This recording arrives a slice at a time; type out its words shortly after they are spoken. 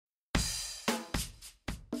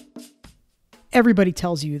Everybody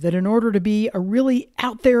tells you that in order to be a really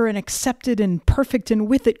out there and accepted and perfect and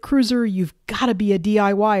with it cruiser, you've got to be a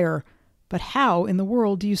DIYer. But how in the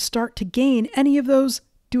world do you start to gain any of those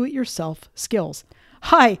do-it-yourself skills?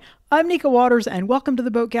 Hi, I'm Nika Waters, and welcome to the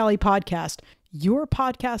Boat Galley Podcast, your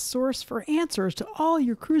podcast source for answers to all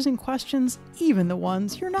your cruising questions, even the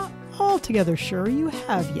ones you're not altogether sure you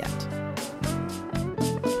have yet.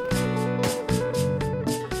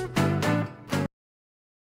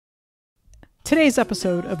 Today's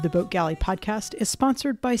episode of the Boat Galley Podcast is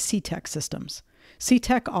sponsored by SeaTech Systems.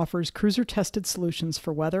 SeaTech offers cruiser-tested solutions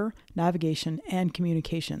for weather, navigation, and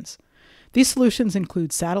communications. These solutions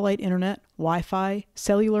include satellite internet, Wi-Fi,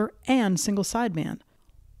 cellular, and single sideband.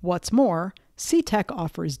 What's more, SeaTech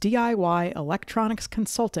offers DIY electronics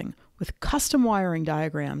consulting with custom wiring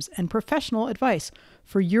diagrams and professional advice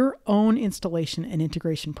for your own installation and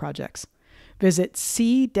integration projects. Visit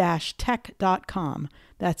sea-tech.com.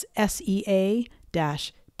 That's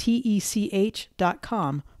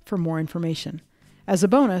sea-tech.com for more information. As a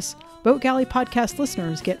bonus, Boat Galley Podcast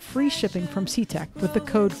listeners get free shipping from SeaTech with the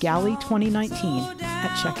code GALLEY2019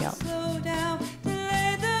 at checkout.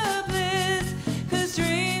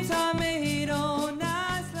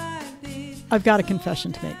 I've got a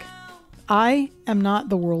confession to make. I am not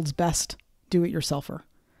the world's best do-it-yourselfer.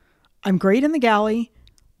 I'm great in the galley.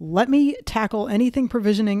 Let me tackle anything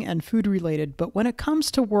provisioning and food related, but when it comes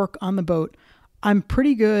to work on the boat, I'm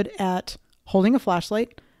pretty good at holding a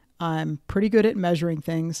flashlight, I'm pretty good at measuring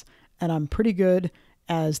things, and I'm pretty good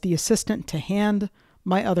as the assistant to hand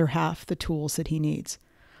my other half the tools that he needs.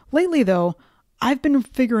 Lately, though, I've been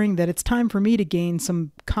figuring that it's time for me to gain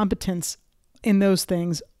some competence in those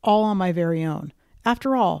things all on my very own.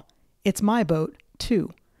 After all, it's my boat,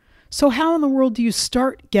 too. So how in the world do you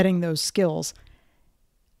start getting those skills?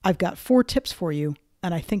 I've got 4 tips for you,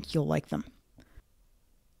 and I think you'll like them.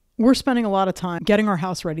 We're spending a lot of time getting our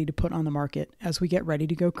house ready to put on the market as we get ready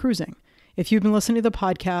to go cruising. If you've been listening to the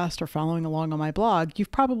podcast or following along on my blog,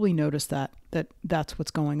 you've probably noticed that's what's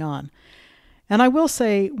going on. And I will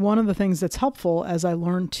say one of the things that's helpful as I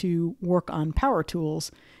learn to work on power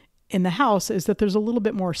tools in the house is that there's a little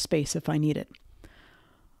bit more space if I need it.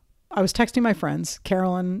 I was texting my friends,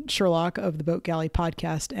 Carolyn Sherlock of the Boat Galley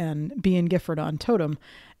Podcast and Bean Gifford on Totem,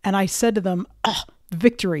 and I said to them,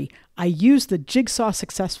 victory, I used the jigsaw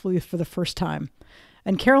successfully for the first time.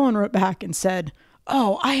 And Carolyn wrote back and said,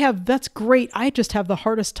 that's great. I just have the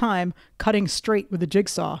hardest time cutting straight with a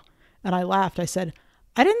jigsaw. And I laughed. I said,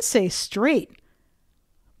 I didn't say straight.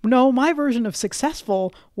 No, my version of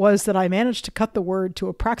successful was that I managed to cut the word to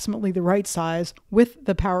approximately the right size with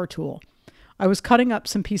the power tool. I was cutting up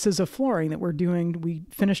some pieces of flooring that we're doing. We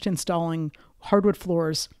finished installing hardwood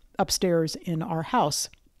floors upstairs in our house.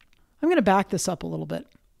 I'm going to back this up a little bit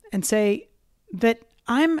and say that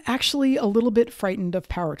I'm actually a little bit frightened of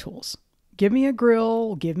power tools. Give me a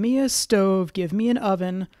grill, give me a stove, give me an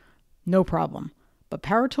oven, no problem. But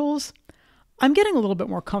power tools, I'm getting a little bit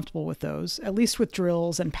more comfortable with those, at least with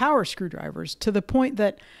drills and power screwdrivers, to the point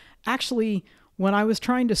that actually when I was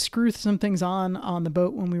trying to screw some things on the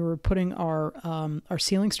boat when we were putting our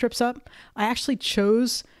ceiling strips up, I actually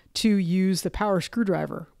chose to use the power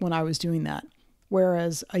screwdriver when I was doing that.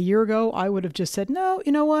 Whereas a year ago, I would have just said, no,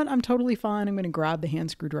 you know what? I'm totally fine. I'm going to grab the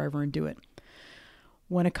hand screwdriver and do it.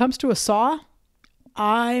 When it comes to a saw,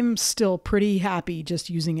 I'm still pretty happy just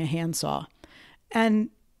using a hand saw. And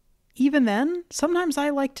even then, sometimes I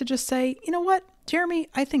like to just say, you know what, Jeremy,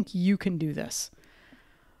 I think you can do this.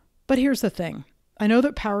 But here's the thing. I know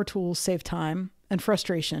that power tools save time and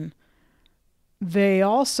frustration. They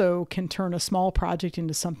also can turn a small project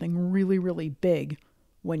into something really, really big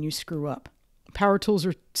when you screw up. Power tools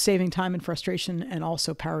are saving time and frustration, and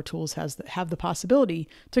also power tools have the possibility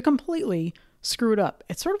to completely screw it up.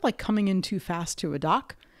 It's sort of like coming in too fast to a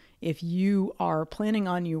dock. If you are planning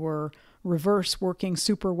on your reverse working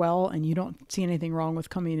super well and you don't see anything wrong with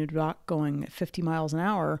coming into a dock going at 50 miles an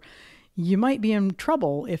hour, you might be in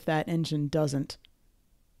trouble if that engine doesn't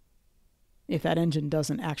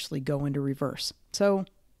actually go into reverse. So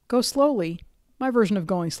go slowly. My version of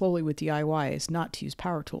going slowly with DIY is not to use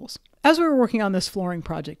power tools. As we were working on this flooring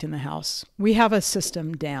project in the house, we have a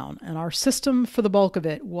system down, and our system for the bulk of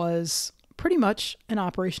it was pretty much an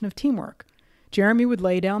operation of teamwork. Jeremy would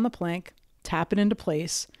lay down the plank, tap it into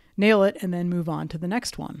place, nail it, and then move on to the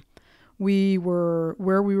next one. How we were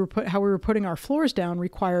putting our floors down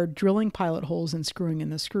required drilling pilot holes and screwing in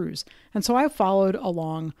the screws. And so I followed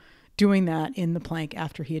along doing that in the plank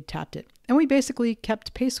after he had tapped it. And we basically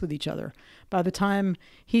kept pace with each other. By the time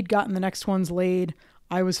he'd gotten the next ones laid,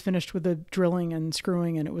 I was finished with the drilling and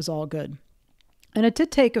screwing, and it was all good. And it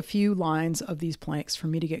did take a few lines of these planks for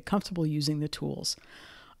me to get comfortable using the tools.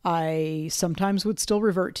 I sometimes would still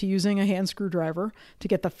revert to using a hand screwdriver to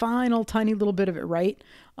get the final tiny little bit of it right.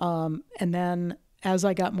 And then as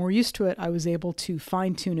I got more used to it, I was able to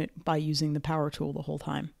fine tune it by using the power tool the whole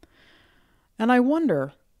time. And I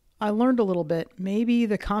wonder, I learned a little bit, maybe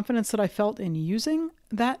the confidence that I felt in using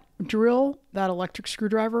that drill, that electric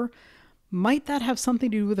screwdriver, might that have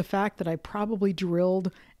something to do with the fact that I probably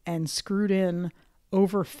drilled and screwed in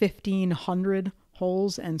over 1,500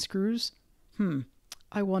 holes and screws?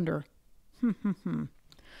 I wonder.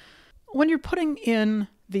 When you're putting in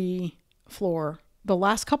the floor, the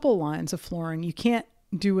last couple lines of flooring, you can't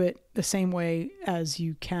do it the same way as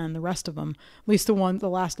you can the rest of them, at least the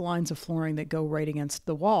last lines of flooring that go right against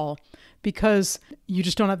the wall, because you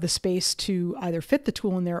just don't have the space to either fit the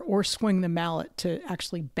tool in there or swing the mallet to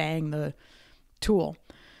actually bang the tool.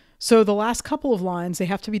 So the last couple of lines, they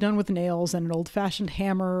have to be done with nails and an old-fashioned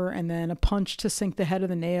hammer and then a punch to sink the head of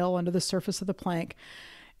the nail under the surface of the plank.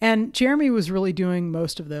 And Jeremy was really doing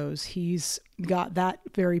most of those. He's got that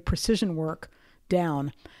very precision work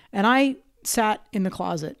down. And I sat in the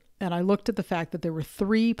closet and I looked at the fact that there were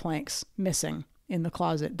 3 planks missing in the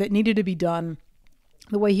closet that needed to be done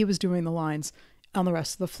the way he was doing the lines on the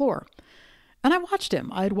rest of the floor. And I watched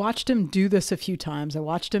him. I had watched him do this a few times. I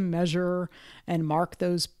watched him measure and mark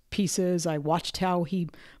those pieces. I watched how he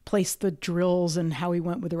placed the drills and how he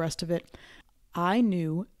went with the rest of it. I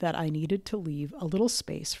knew that I needed to leave a little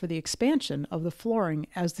space for the expansion of the flooring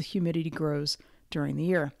as the humidity grows during the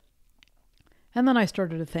year. And then I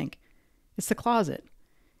started to think, it's the closet.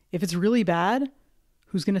 If it's really bad,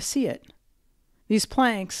 who's going to see it? These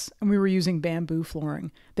planks, and we were using bamboo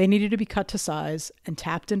flooring, they needed to be cut to size and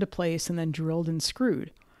tapped into place and then drilled and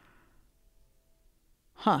screwed.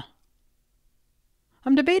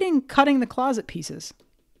 I'm debating cutting the closet pieces.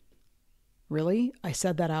 Really? I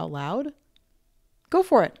said that out loud? Go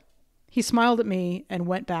for it. He smiled at me and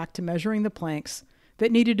went back to measuring the planks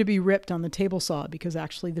that needed to be ripped on the table saw, because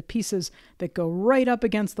actually the pieces that go right up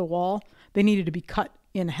against the wall, they needed to be cut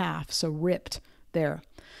in half, so ripped there.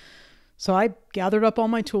 So I gathered up all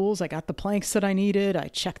my tools. I got the planks that I needed. I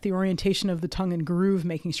checked the orientation of the tongue and groove,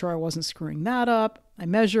 making sure I wasn't screwing that up. I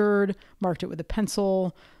measured, marked it with a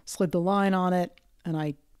pencil, slid the line on it, and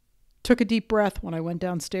I took a deep breath when I went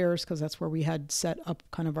downstairs, because that's where we had set up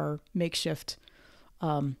kind of our makeshift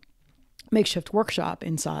workshop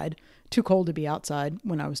inside. Too cold to be outside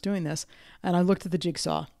when I was doing this. And I looked at the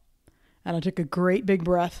jigsaw and I took a great big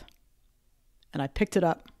breath and I picked it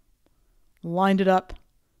up, lined it up.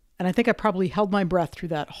 And I think I probably held my breath through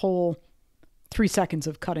that whole 3 seconds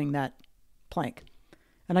of cutting that plank.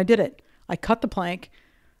 And I did it. I cut the plank.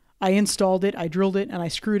 I installed it, I drilled it, and I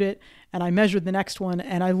screwed it, and I measured the next one,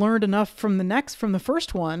 and I learned enough from the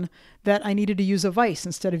first one that I needed to use a vise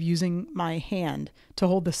instead of using my hand to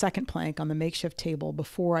hold the second plank on the makeshift table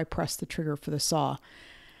before I pressed the trigger for the saw.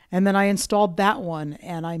 And then I installed that one,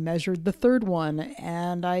 and I measured the third one,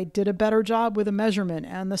 and I did a better job with the measurement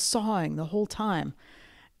and the sawing the whole time.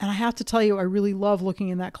 And I have to tell you, I really love looking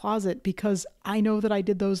in that closet because I know that I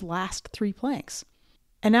did those last 3 planks.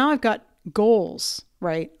 And now I've got goals,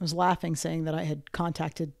 right? I was laughing saying that I had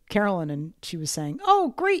contacted Carolyn and she was saying,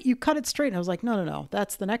 oh, great, you cut it straight. And I was like, no,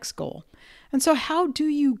 that's the next goal. And so how do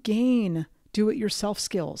you gain do-it-yourself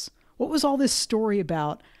skills? What was all this story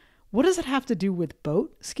about? What does it have to do with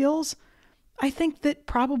boat skills? I think that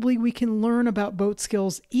probably we can learn about boat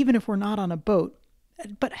skills even if we're not on a boat.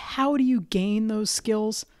 But how do you gain those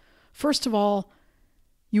skills? First of all,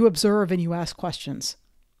 you observe and you ask questions.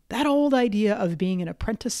 That old idea of being an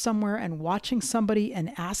apprentice somewhere and watching somebody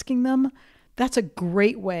and asking them, that's a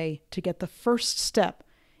great way to get the first step.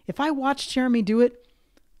 If I watch Jeremy do it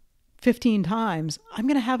 15 times, I'm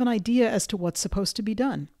going to have an idea as to what's supposed to be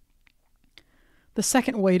done. The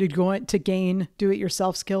second way to gain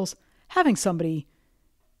do-it-yourself skills, having somebody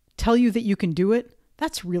tell you that you can do it,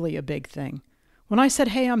 that's really a big thing. When I said,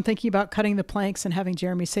 hey, I'm thinking about cutting the planks, and having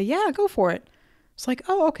Jeremy say, yeah, go for it. It's like,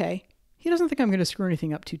 oh, okay. He doesn't think I'm going to screw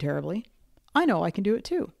anything up too terribly. I know I can do it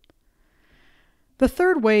too. The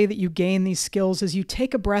third way that you gain these skills is you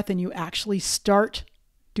take a breath and you actually start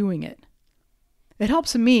doing it. It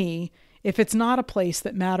helps me if it's not a place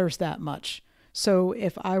that matters that much. So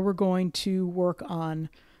if I were going to work on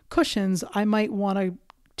cushions, I might want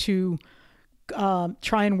to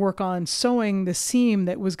try and work on sewing the seam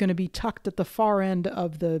that was going to be tucked at the far end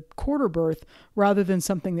of the quarter berth rather than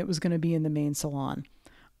something that was going to be in the main salon.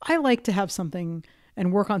 I like to have something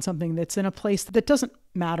and work on something that's in a place that doesn't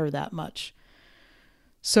matter that much.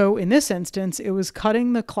 So in this instance, it was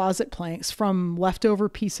cutting the closet planks from leftover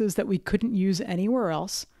pieces that we couldn't use anywhere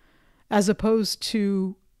else. as opposed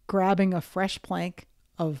to grabbing a fresh plank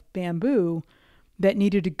of bamboo that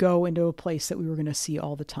needed to go into a place that we were going to see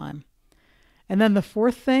all the time. And then the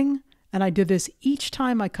fourth thing, and I did this each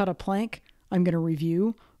time I cut a plank, I'm going to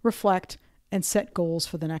review, reflect, and set goals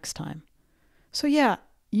for the next time. So yeah,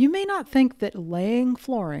 you may not think that laying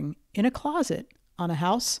flooring in a closet on a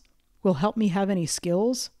house will help me have any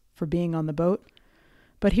skills for being on the boat,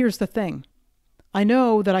 but here's the thing. I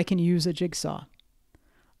know that I can use a jigsaw.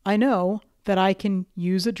 I know that I can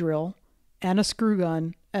use a drill and a screw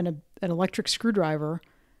gun and an electric screwdriver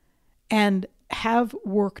and have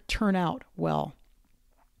work turn out well.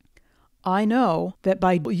 I know that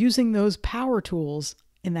by using those power tools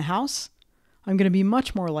in the house, I'm going to be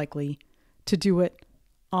much more likely to do it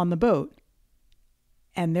on the boat,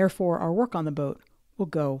 and therefore our work on the boat will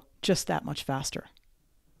go just that much faster.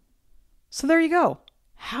 So there you go.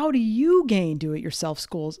 How do you gain do-it-yourself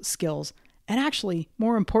skills? And actually,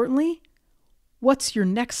 more importantly, what's your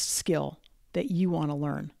next skill that you want to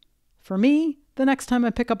learn? For me, the next time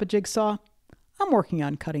I pick up a jigsaw, I'm working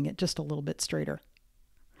on cutting it just a little bit straighter.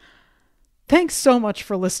 Thanks so much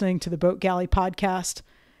for listening to the Boat Galley podcast.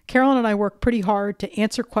 Carolyn and I work pretty hard to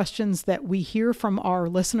answer questions that we hear from our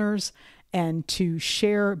listeners and to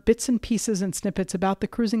share bits and pieces and snippets about the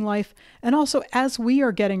cruising life, and also as we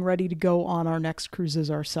are getting ready to go on our next cruises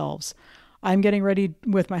ourselves. I'm getting ready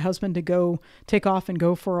with my husband to go take off and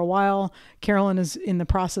go for a while. Carolyn is in the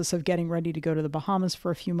process of getting ready to go to the Bahamas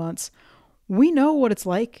for a few months. We know what it's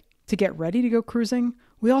like to get ready to go cruising.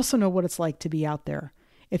 We also know what it's like to be out there.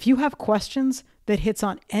 If you have questions that hits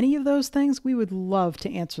on any of those things, we would love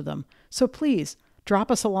to answer them. So please drop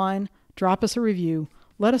us a line, drop us a review,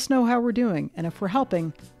 let us know how we're doing. And if we're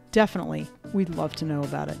helping, definitely, we'd love to know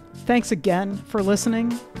about it. Thanks again for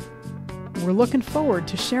listening. We're looking forward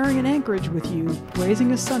to sharing an anchorage with you,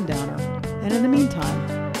 raising a sundowner. And in the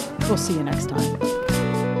meantime, we'll see you next time.